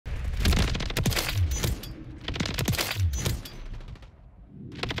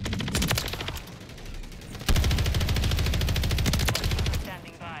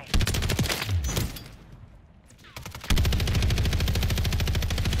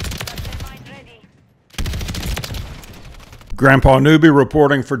Grandpa Newbie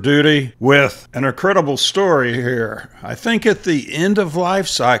reporting for duty with an incredible story here. I think at the end of life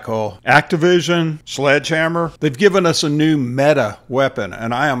cycle, Activision, Sledgehammer, they've given us a new meta weapon,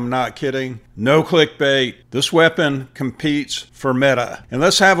 and I am not kidding. No clickbait. This weapon competes for meta. And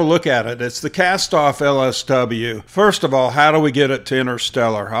let's have a look at it. It's the KASTOV LSW. First of all, how do we get it to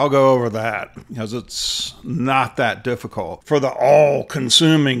interstellar? I'll go over that because it's not that difficult. For the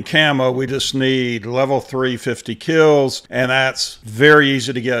all-consuming camo, we just need level 3 50 kills, and that's very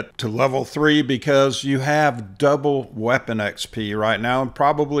easy to get to level 3 because you have double weapon XP right now and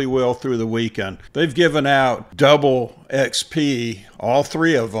probably will through the weekend. They've given out double XP, all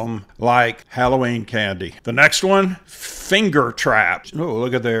three of them, like Halloween candy. The next one, finger trap. Oh,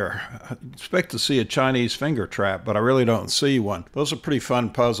 look at there. I expect to see a Chinese finger trap, but I really don't see one. Those are pretty fun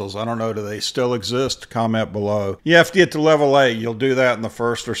puzzles. I don't know, do they still exist? Comment below. You have to get to level 8. You'll do that in the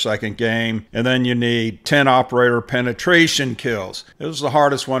first or second game, and then you need 10 operator penetration kills. This was the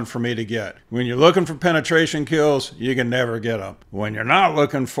hardest one for me to get. When you're looking for penetration kills, you can never get them. When you're not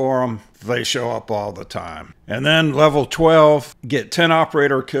looking for them, they show up all the time. And then level 12, get 10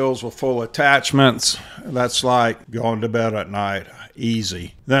 operator kills with full attachments. That's like going to bed at night.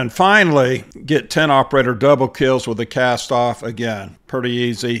 Easy. Then finally, get 10 operator double kills with the KASTOV. Again, pretty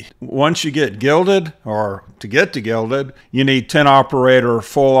easy. Once you get gilded, or to get to gilded, you need 10 operator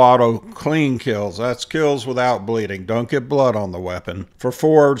full auto clean kills. That's kills without bleeding. Don't get blood on the weapon. For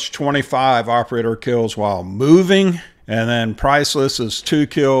forged, 25 operator kills while moving. And then priceless is 2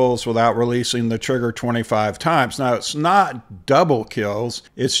 kills without releasing the trigger 25 times. Now, it's not double kills.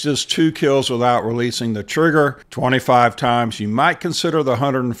 It's just 2 kills without releasing the trigger 25 times. You might consider the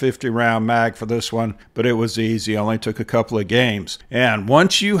 150 round mag for this one, but it was easy. Only took a couple of games. And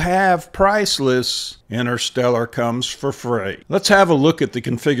once you have priceless, Interstellar comes for free. Let's have a look at the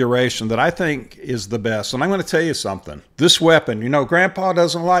configuration that I think is the best. And I'm going to tell you something. This weapon, you know, Grandpa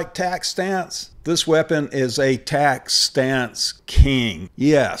doesn't like tac stance. This weapon is a tac stance king.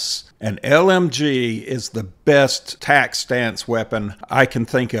 Yes, an LMG is the best tac stance weapon I can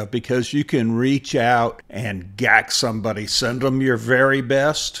think of because you can reach out and gack somebody, send them your very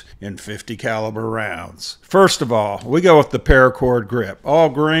best in 50 caliber rounds. First of all, we go with the paracord grip. All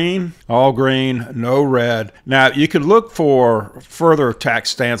green, no red. Now, you can look for further tac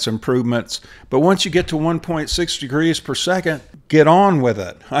stance improvements, but once you get to 1.6 degrees per second, get on with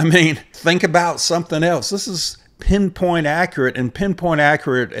it. I mean, think about something else. This is pinpoint accurate and pinpoint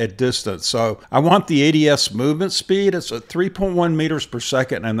accurate at distance. So I want the ADS movement speed. It's at 3.1 meters per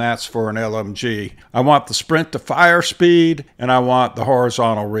second, and that's for an LMG. I want the sprint to fire speed, and I want the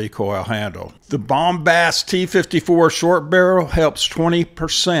horizontal recoil handle. The Bombast T54 short barrel helps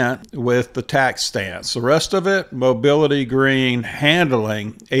 20% with the tac stance. The rest of it, mobility, green,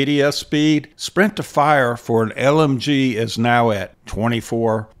 handling, ADS speed, sprint to fire for an LMG is now at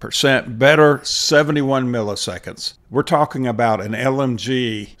 24% better, 71 milliseconds. We're talking about an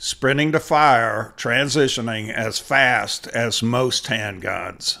LMG sprinting to fire, transitioning as fast as most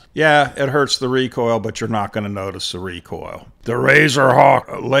handguns. Yeah, it hurts the recoil, but you're not going to notice the recoil. The Razor Hawk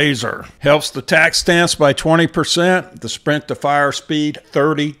laser helps the tac stance by 20%, the sprint to fire speed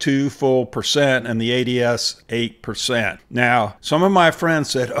 32 full percent, and the ADS 8%. Now, some of my friends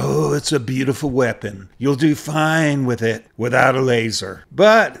said, oh, it's a beautiful weapon. You'll do fine with it without a laser.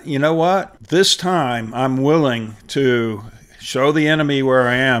 But you know what? This time I'm willing to show the enemy where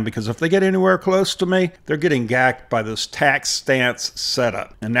I am, because if they get anywhere close to me, they're getting gacked by this tac stance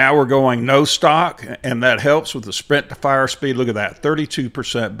setup. And now we're going no stock, and that helps with the sprint to fire speed. Look at that,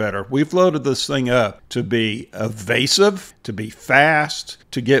 32% better. We've loaded this thing up to be evasive, to be fast,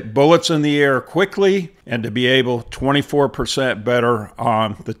 to get bullets in the air quickly, and to be able 24% better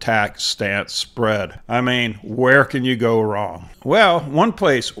on the tac stance spread. I mean, where can you go wrong? Well, one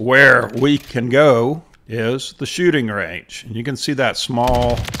place where we can go is the shooting range. And you can see that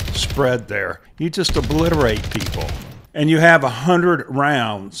small spread there. You just obliterate people. And you have 100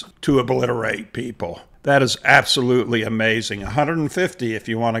 rounds to obliterate people. That is absolutely amazing. 150 if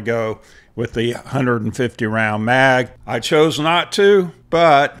you want to go with the 150 round mag. I chose not to,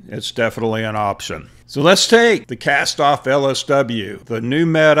 but it's definitely an option. So let's take the KASTOV LSW, the new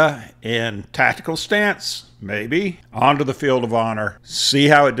meta in tactical stance, maybe, onto the field of honor. See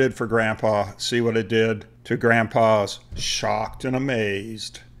how it did for Grandpa. See what it did to Grandpa's shocked and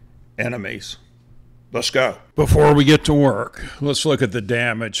amazed enemies. Let's go. Before we get to work, let's look at the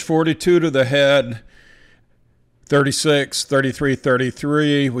damage. 42 to the head, 36, 33,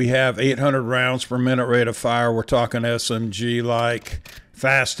 33. We have 800 rounds per minute rate of fire. We're talking SMG-like,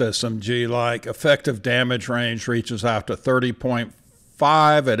 fast SMG-like. Effective damage range reaches out to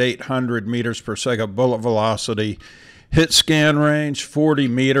 30.5 at 800 meters per second bullet velocity. Hit scan range, 40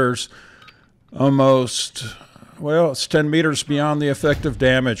 meters. Almost, well, it's 10 meters beyond the effective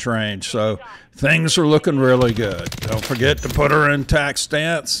damage range. So things are looking really good. Don't forget to put her in tac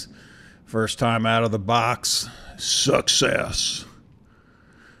stance. First time out of the box. Success.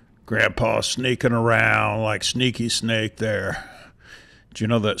 Grandpa sneaking around like Sneaky Snake there. Do you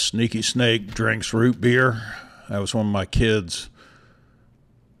know that Sneaky Snake drinks root beer? That was one of my kids.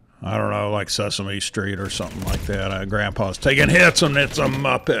 I don't know, like Sesame Street or something like that. Grandpa's taking hits and it's a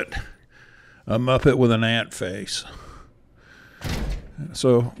Muppet. A Muppet with an ant face.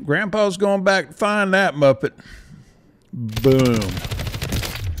 So Grandpa's going back to find that Muppet. Boom.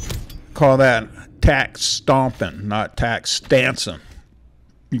 Call that tac stomping, not tac stancing.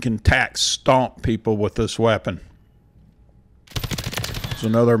 You can tac stomp people with this weapon. There's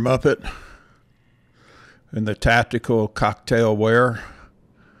another Muppet in the tactical cocktail wear.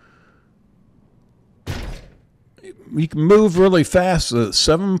 You can move really fast.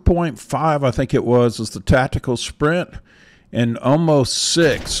 7.5, I think it was the tactical sprint, and almost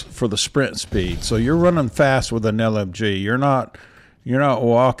 6 for the sprint speed. So you're running fast with an LMG. You're not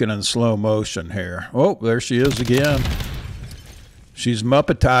walking in slow motion here. Oh, there she is again. She's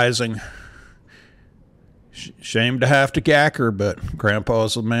Muppetizing. Shame to have to gack her, but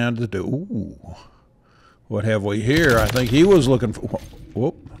Grandpa's the man to do. Ooh. What have we here? I think he was looking for.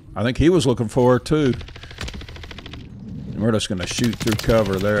 Whoop! I think he was looking for her too. We're just going to shoot through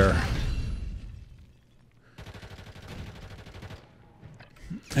cover there.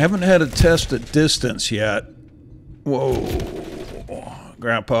 I haven't had a test at distance yet. Whoa.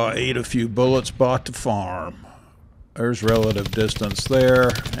 Grandpa ate a few bullets, bought the farm. There's relative distance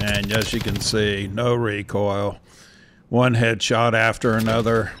there. And as you can see, no recoil. One headshot after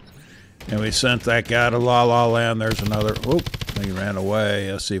another. And we sent that guy to La La Land. There's another. Oop. He ran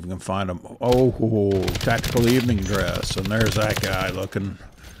away. Let's see if we can find him. Oh, tactical evening dress. And there's that guy looking.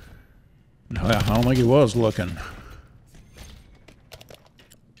 I don't think he was looking.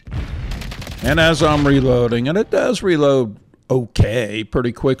 And as I'm reloading, and it does reload okay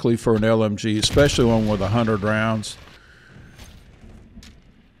pretty quickly for an LMG, especially one with 100 rounds.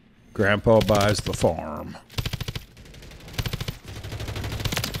 Grandpa buys the farm.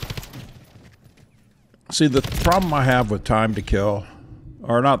 See, the problem I have with time to kill,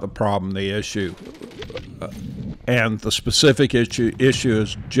 or not the problem, the issue, and the specific issue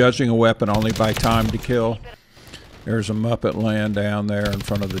is judging a weapon only by time to kill. There's a Muppet laying down there in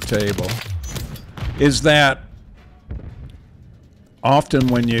front of the table. Is that often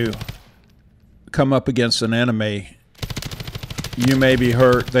when you come up against an enemy, you may be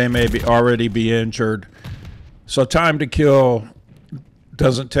hurt, they may be already be injured. So time to kill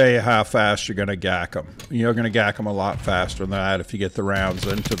doesn't tell you how fast you're going to gack them. You're going to gack them a lot faster than that if you get the rounds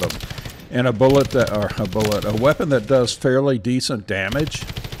into them. And a weapon that does fairly decent damage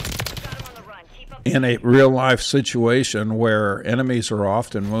in a real-life situation where enemies are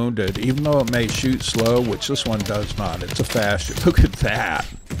often wounded, even though it may shoot slow, which this one does not. It's a fast shoot. Look at that.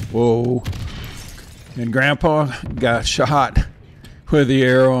 Whoa. And Grandpa got shot with the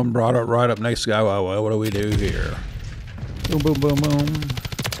arrow and brought it right up next to the guy. Well, what do we do here? Boom, boom, boom, boom.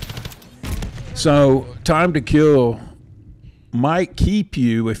 So, time to kill might keep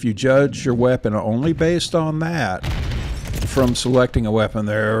you, if you judge your weapon only based on that, from selecting a weapon.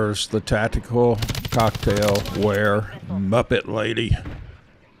 There's the tactical cocktail wear Muppet lady.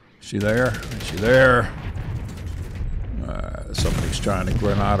 Is she there? Is she there? Somebody's trying to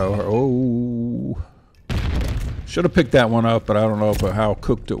granado her. Oh. Should have picked that one up, but I don't know how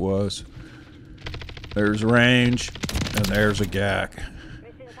cooked it was. There's range, and there's a gack.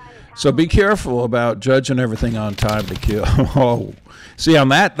 So be careful about judging everything on time to kill. Oh. See, on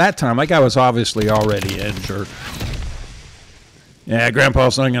that time, that guy was obviously already injured. Yeah,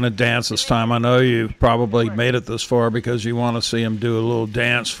 Grandpa's not going to dance this time. I know you probably made it this far because you want to see him do a little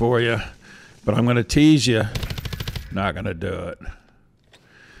dance for you. But I'm going to tease you. Not going to do it.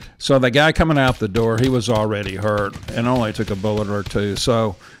 So the guy coming out the door, he was already hurt and only took a bullet or two.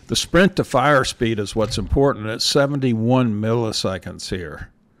 So the sprint to fire speed is what's important. It's 71 milliseconds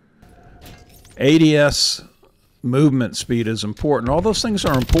here. ADS movement speed is important. All those things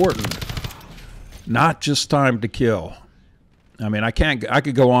are important, not just time to kill. I mean, I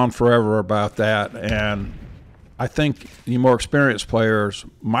could go on forever about that, and I think the more experienced players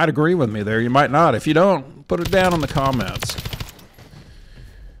might agree with me there. You might not. If you don't, put it down in the comments.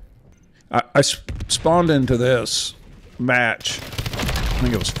 I spawned into this match. I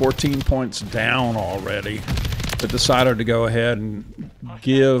think it was 14 points down already, but decided to go ahead and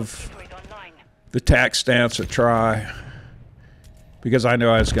give the tac stance a try because I knew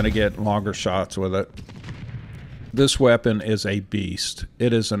I was going to get longer shots with it. This weapon is a beast.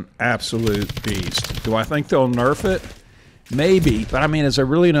 It is an absolute beast. Do I think they'll nerf it? Maybe, but I mean, is there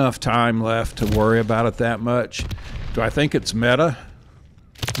really enough time left to worry about it that much? Do I think it's meta?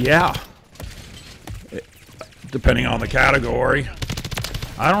 Yeah. Depending on the category.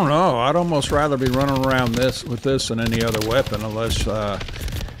 I don't know. I'd almost rather be running around with this than any other weapon, unless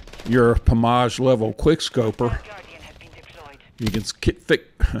you're a Pomage level quickscoper. You can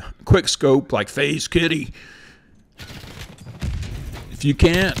quick scope like Phase Kitty. If you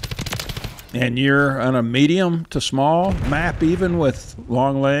can't, and you're on a medium to small map, even with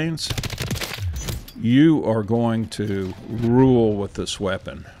long lanes, you are going to rule with this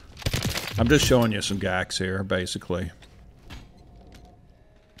weapon. I'm just showing you some gags here, basically.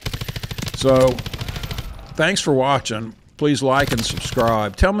 So, thanks for watching. Please like and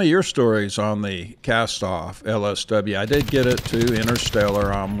subscribe. Tell me your stories on the KASTOV LSW. I did get it to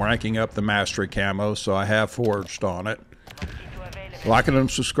Interstellar. I'm ranking up the Mastery Camo, so I have forged on it. Liking and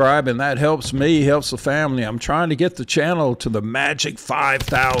subscribing, that helps me, helps the family. I'm trying to get the channel to the magic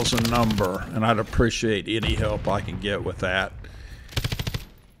 5,000 number, and I'd appreciate any help I can get with that.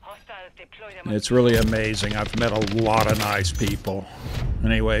 It's really amazing. I've met a lot of nice people.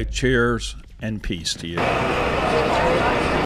 Anyway, cheers and peace to you.